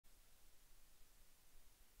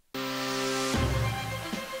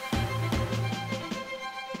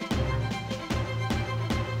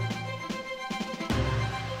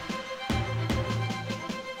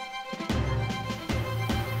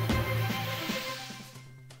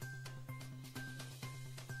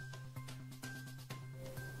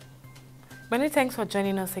Many thanks for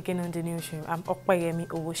joining us again on the newsroom. I'm Okpayemi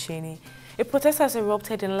Owosheni. A protest has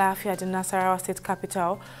erupted in Lafia, the Nasarawa state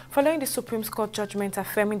capital, following the Supreme Court judgment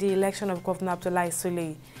affirming the election of Governor Abdullahi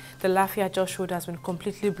Sule. The Lafia Jos Road has been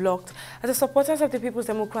completely blocked as the supporters of the People's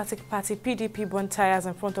Democratic Party (PDP) burned tires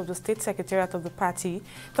in front of the state secretariat of the party,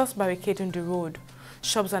 thus barricading the road.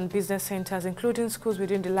 Shops and business centers, including schools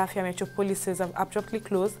within the Lafia metropolises, have abruptly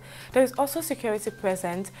closed. There is also security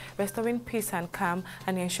present, restoring peace and calm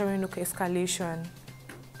and ensuring no escalation.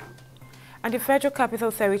 And the Federal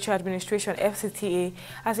Capital Territory Administration (FCTA)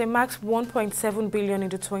 has earmarked 1.7 billion in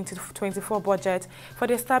the 2024 budget for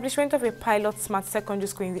the establishment of a pilot smart secondary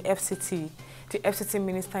school in the FCT. The FCT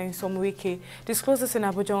Minister Nyesom Wike disclosed this in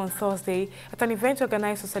Abuja on Thursday at an event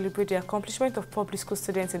organized to celebrate the accomplishment of public school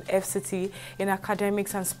students in FCT in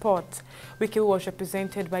academics and sport. Wike, who was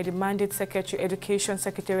represented by the Mandate Secretary Education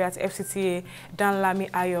Secretary at FCTA, Dan Lami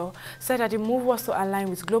Ayo, said that the move was to align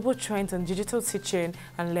with global trends in digital teaching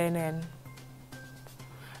and learning.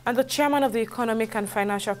 And the chairman of the Economic and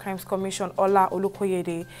Financial Crimes Commission, Ola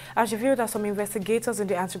Olukoyede, has revealed that some investigators in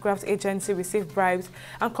the anti-graft agency received bribes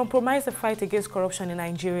and compromised the fight against corruption in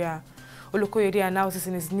Nigeria. Olukoyede announced this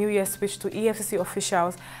in his New Year's speech to EFCC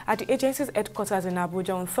officials at the agency's headquarters in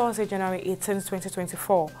Abuja on Thursday, January 18,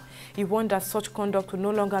 2024. He warned that such conduct will no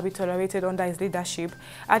longer be tolerated under his leadership,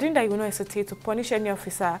 adding that he will not hesitate to punish any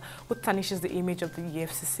officer who tarnishes the image of the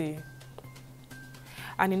EFCC.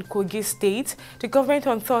 And in Kogi State, the government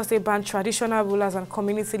on Thursday banned traditional rulers and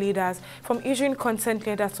community leaders from issuing consent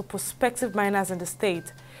letters to prospective miners in the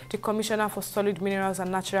state. The Commissioner for Solid Minerals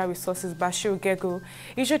and Natural Resources, Bashir Gego,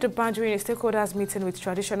 issued the ban during a stakeholders meeting with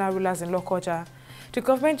traditional rulers in Lokoja. The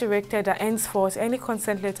government directed that henceforth any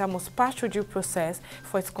consent letter must pass through due process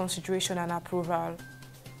for its consideration and approval.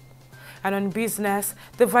 And on business,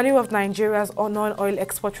 the value of Nigeria's non-oil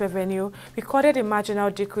export revenue recorded a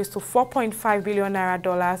marginal decrease to $4.5 billion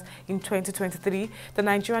in 2023, the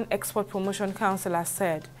Nigerian Export Promotion Council has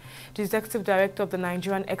said. The Executive Director of the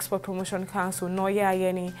Nigerian Export Promotion Council, Noye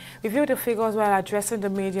Ayeni, reviewed the figures while addressing the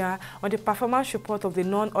media on the performance report of the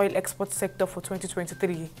non-oil export sector for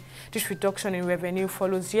 2023. This reduction in revenue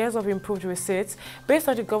follows years of improved receipts based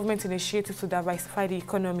on the government initiative to diversify the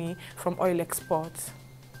economy from oil exports.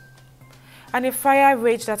 And a fire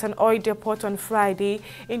raged at an oil depot on Friday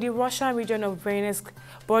in the Russian region of Bryansk,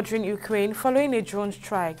 bordering Ukraine, following a drone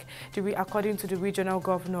strike, according to the regional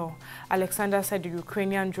governor. Alexander said the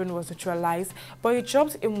Ukrainian drone was neutralized, but it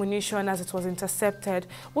dropped ammunition as it was intercepted,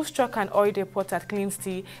 which struck an oil depot at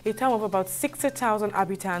Klinsty, a town of about 60,000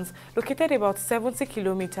 inhabitants, located about 70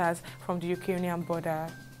 kilometers from the Ukrainian border.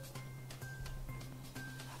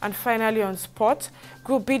 And finally on sport,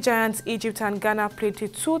 Group B giants Egypt and Ghana played a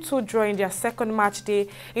 2-2 draw in their second match day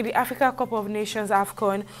in the Africa Cup of Nations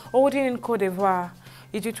AFCON, holding in Côte d'Ivoire.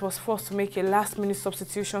 Egypt was forced to make a last-minute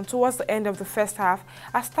substitution towards the end of the first half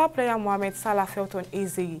as star player Mohamed Salah felt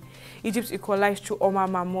uneasy. Egypt equalized through Omar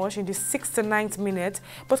Marmoush in the 69th minute,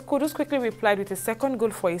 but Kudus quickly replied with a second goal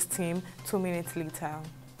for his team 2 minutes later.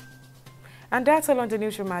 And that's all on the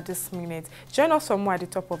newsroom at this minute. Join us for more at the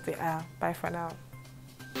top of the hour. Bye for now.